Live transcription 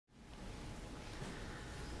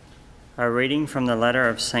A reading from the letter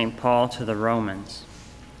of St. Paul to the Romans.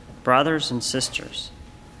 Brothers and sisters,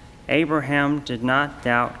 Abraham did not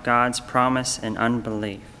doubt God's promise in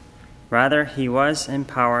unbelief. Rather, he was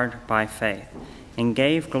empowered by faith and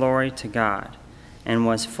gave glory to God, and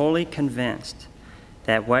was fully convinced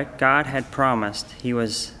that what God had promised he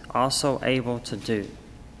was also able to do.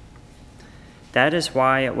 That is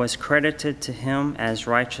why it was credited to him as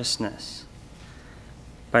righteousness.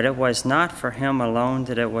 But it was not for him alone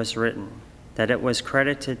that it was written, that it was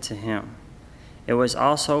credited to him. It was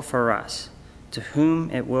also for us, to whom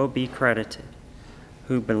it will be credited,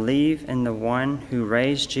 who believe in the one who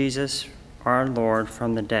raised Jesus our Lord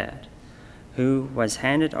from the dead, who was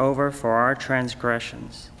handed over for our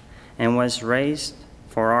transgressions and was raised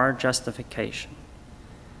for our justification.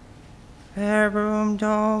 Verbum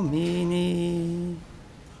Domini.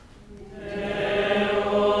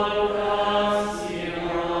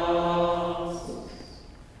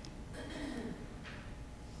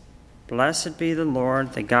 Blessed be the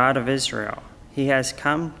Lord, the God of Israel. He has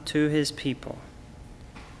come to his people.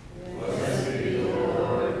 Blessed be the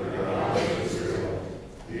Lord, the God of Israel.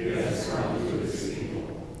 He has come to his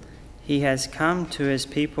people. He has come to his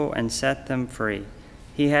people and set them free.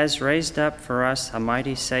 He has raised up for us a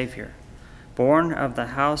mighty Savior, born of the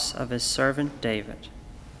house of his servant David.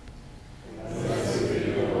 Blessed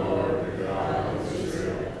be the Lord, the God of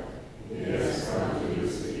Israel. He has come to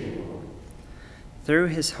his people. Through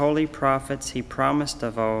his holy prophets he promised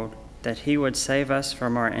of old that he would save us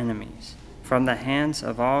from our enemies, from the hands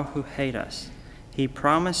of all who hate us. He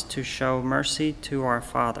promised to show mercy to our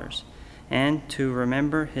fathers and to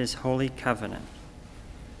remember his holy covenant.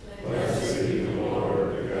 Blessed be the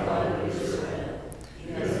Lord, the God of Israel.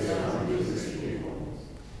 He has come to his people.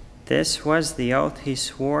 This was the oath he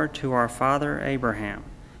swore to our father Abraham,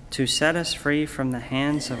 to set us free from the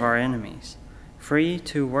hands of our enemies, free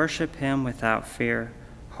to worship him without fear,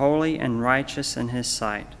 holy and righteous in his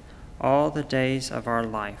sight, all the days of our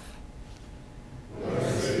life.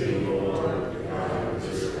 Blessed be the Lord, the God of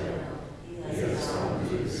Israel. He has come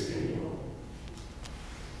to his people.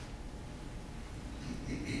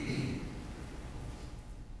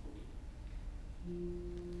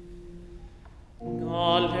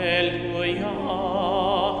 Alleluia,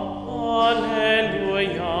 alleluia,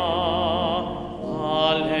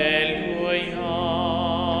 alleluia.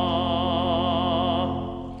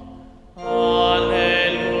 Alleluia,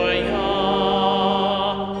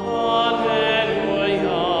 alleluia,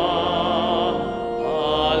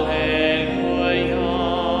 alleluia.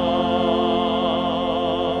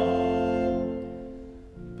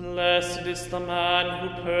 Blessed is the man who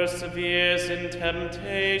perseveres in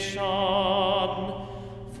temptation,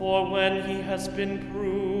 for when he has been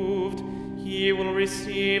proved, he will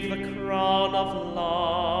receive the crown of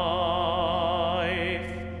life.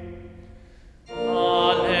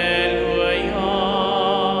 Alleluia,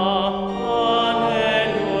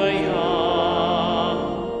 alleluia,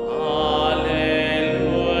 alleluia.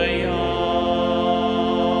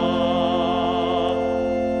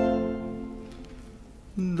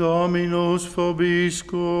 Dominus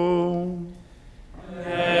vobiscum.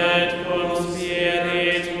 Et cum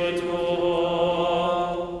spiritu tuo.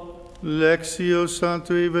 Lectio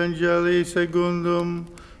Sancto Evangelii secundum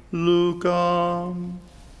Lucam.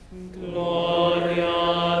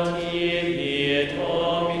 Gloria tibi,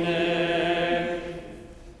 Domine.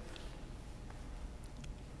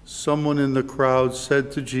 Someone in the crowd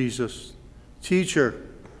said to Jesus, "Teacher,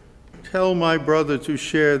 tell my brother to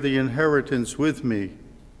share the inheritance with me."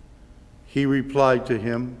 He replied to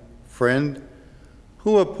him, "Friend,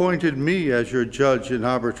 who appointed me as your judge and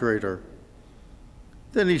arbitrator?"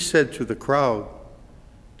 Then he said to the crowd,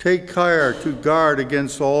 "Take care to guard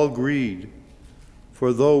against all greed,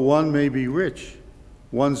 for though one may be rich,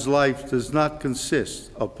 one's life does not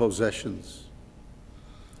consist of possessions."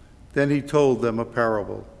 Then he told them a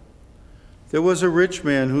parable. There was a rich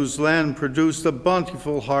man whose land produced a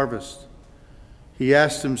bountiful harvest. He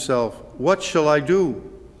asked himself, "What shall I do?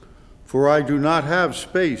 For I do not have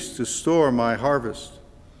space to store my harvest."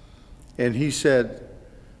 And he said,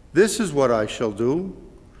 "This is what I shall do.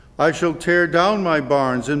 I shall tear down my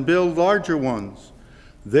barns and build larger ones.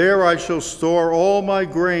 There I shall store all my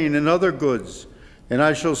grain and other goods, and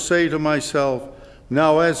I shall say to myself,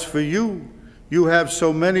 'Now as for you, you have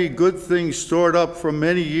so many good things stored up for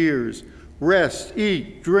many years. Rest,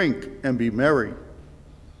 eat, drink, and be merry.'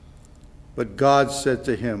 But God said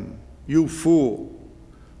to him, 'You fool,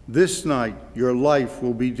 this night your life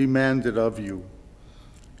will be demanded of you.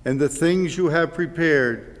 And the things you have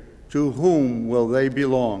prepared, to whom will they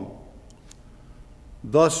belong?'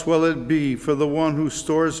 Thus will it be for the one who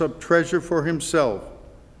stores up treasure for himself,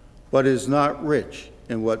 but is not rich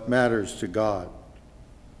in what matters to God.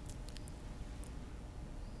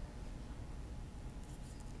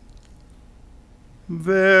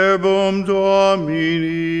 Verbum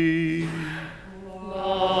Domini.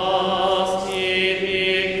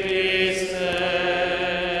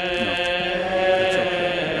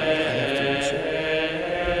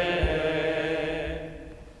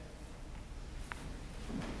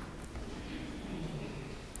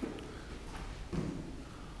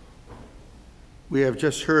 We have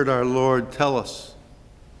just heard our Lord tell us,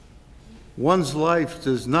 one's life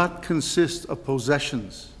does not consist of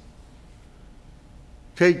possessions.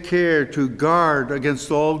 Take care to guard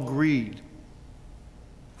against all greed,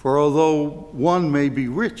 for although one may be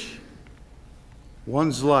rich,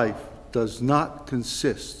 one's life does not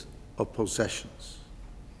consist of possessions.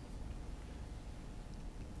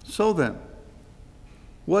 So then,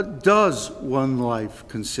 what does one life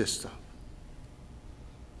consist of?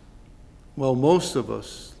 Well, most of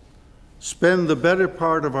us spend the better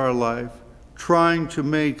part of our life trying to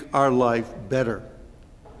make our life better.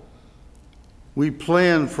 We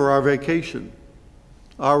plan for our vacation,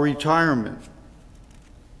 our retirement.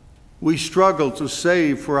 We struggle to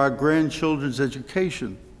save for our grandchildren's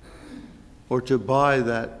education or to buy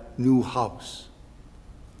that new house.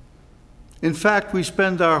 In fact, we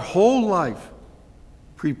spend our whole life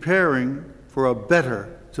preparing for a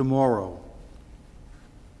better tomorrow.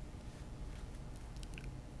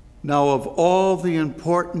 Now, of all the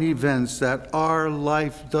important events that our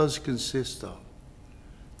life does consist of,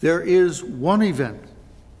 there is one event,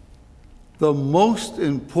 the most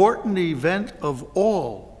important event of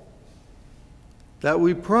all, that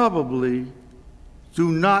we probably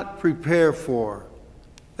do not prepare for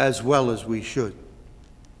as well as we should.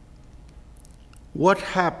 What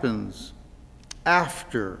happens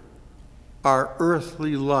after our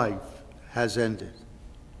earthly life has ended?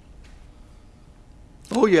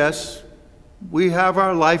 Oh yes, we have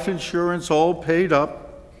our life insurance all paid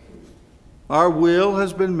up, our will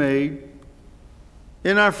has been made,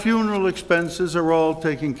 and our funeral expenses are all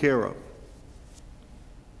taken care of.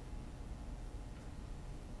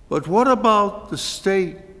 But what about the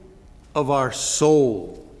state of our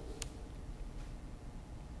soul?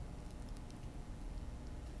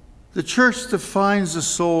 The Church defines the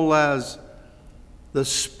soul as the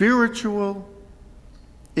spiritual,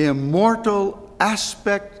 immortal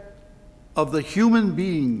aspect of the human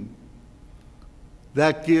being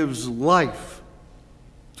that gives life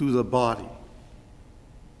to the body.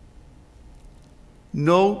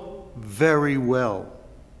 Note very well,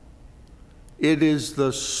 it is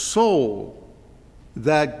the soul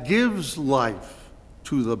that gives life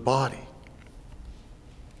to the body.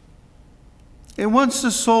 And once the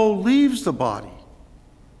soul leaves the body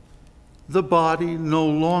no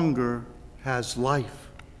longer has life.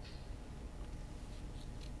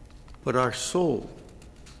 But our soul,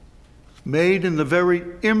 made in the very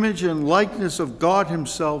image and likeness of God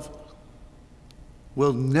Himself,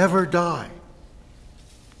 will never die,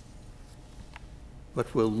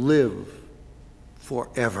 but will live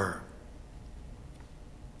forever.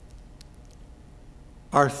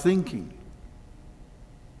 Our thinking,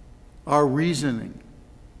 our reasoning,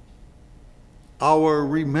 our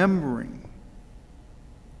remembering,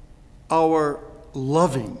 our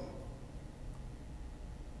loving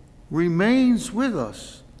remains with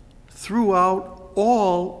us throughout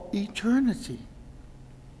all eternity.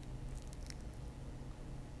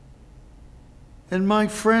 And my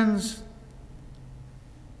friends,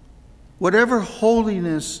 whatever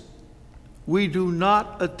holiness we do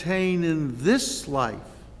not attain in this life,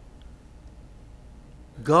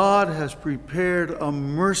 God has prepared a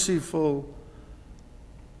merciful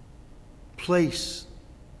place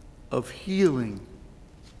of healing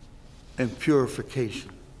and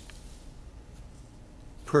purification.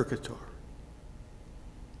 Purgatory.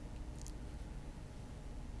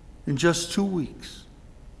 In just 2 weeks,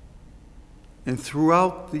 and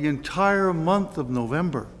throughout the entire month of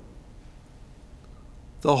November,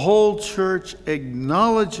 the whole Church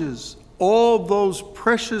acknowledges all those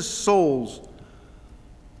precious souls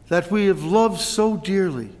that we have loved so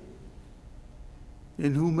dearly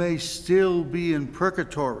and who may still be in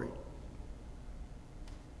purgatory,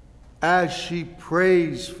 as she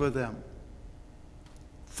prays for them,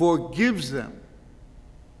 forgives them,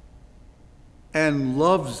 and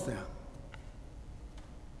loves them,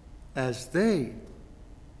 as they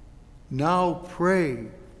now pray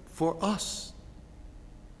for us.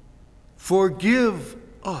 Forgive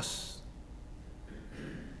us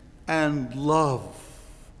and love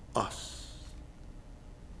us.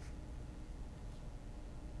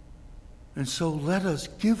 And so let us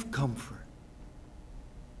give comfort,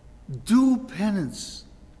 do penance,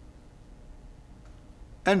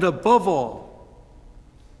 and above all,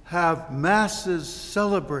 have masses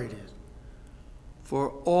celebrated for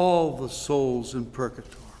all the souls in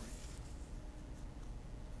purgatory,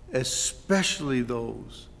 especially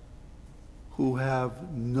those who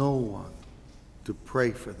have no one to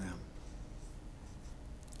pray for them.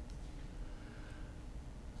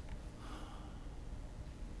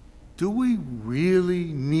 Do we really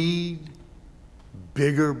need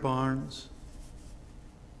bigger barns,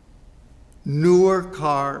 newer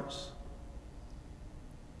cars,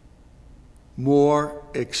 more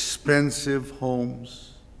expensive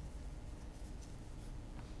homes?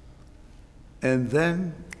 And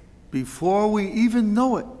then, before we even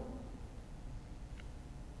know it,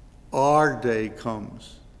 our day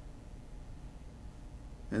comes,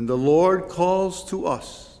 and the Lord calls to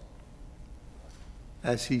us,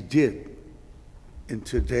 as he did in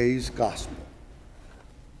today's gospel.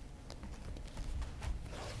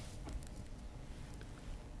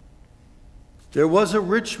 There was a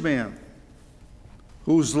rich man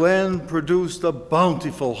whose land produced a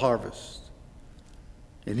bountiful harvest.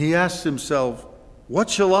 And he asked himself, "What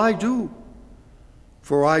shall I do?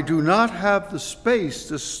 For I do not have the space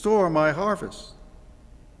to store my harvest."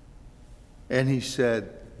 And he said,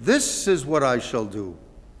 "This is what I shall do.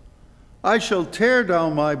 I shall tear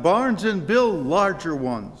down my barns and build larger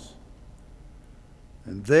ones.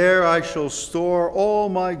 And there I shall store all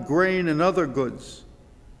my grain and other goods.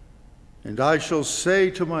 And I shall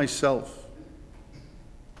say to myself,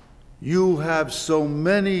 you have so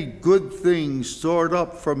many good things stored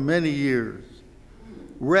up for many years.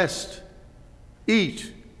 Rest,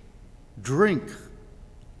 eat, drink,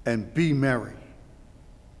 and be merry."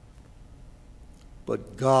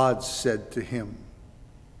 But God said to him,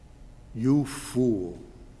 "You fool,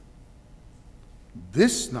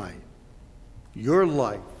 this night your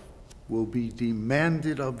life will be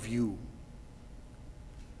demanded of you,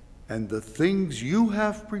 and the things you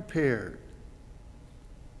have prepared,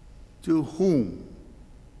 to whom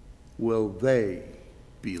will they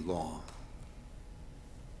belong?"